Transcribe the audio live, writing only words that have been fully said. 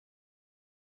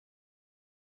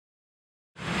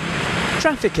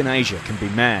Traffic in Asia can be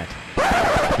mad.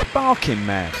 Barking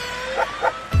mad.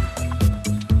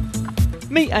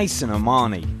 Meet Ace and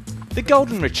Armani, the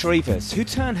golden retrievers who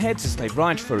turn heads as they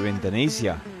ride through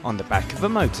Indonesia on the back of a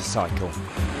motorcycle.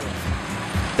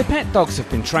 The pet dogs have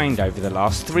been trained over the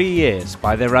last 3 years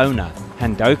by their owner,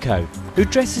 Handoko, who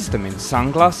dresses them in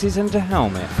sunglasses and a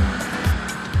helmet.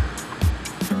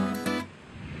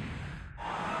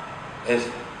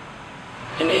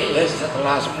 Ini ya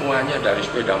setelah semuanya dari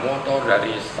sepeda motor,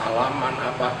 dari salaman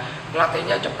apa,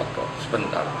 pelatihnya cepet kok,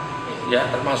 sebentar. Ya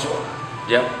termasuk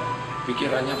dia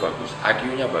pikirannya bagus,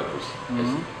 IQ-nya bagus.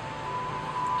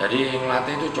 Jadi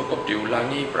ngelatih itu cukup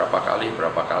diulangi berapa kali,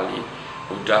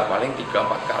 udah paling 3-4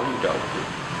 kali udah oke.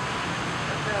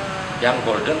 Yang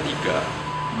golden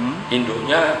 3,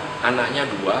 induknya anaknya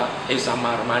 2, Ace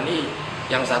sama Armani,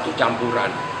 yang satu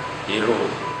campuran, hero.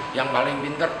 Yang paling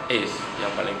pinter Ace, yang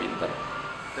paling pinter.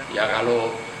 Ya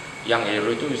kalau yang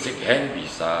hero itu sick hand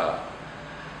bisa,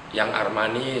 yang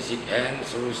Armani sick hand,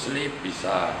 suruh sleep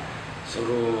bisa,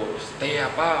 suruh stay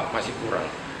apa masih kurang,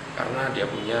 karena dia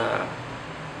punya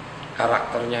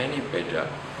karakternya ini beda.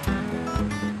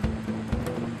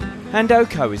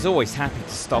 Handoko is always happy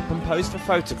to stop and pose for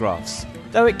photographs,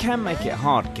 though it can make it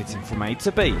hard getting from A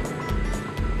to B.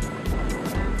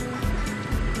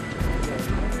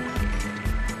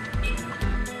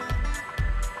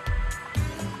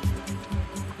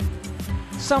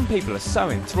 Some people are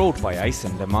so enthralled by Ace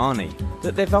and Armani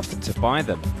that they've offered to buy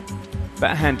them,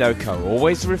 but Handoko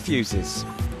always refuses.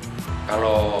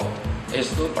 Kalau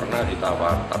Ace itu pernah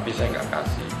ditawar, tapi saya nggak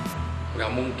kasih,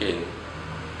 nggak mungkin,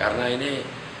 karena ini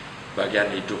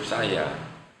bagian hidup saya.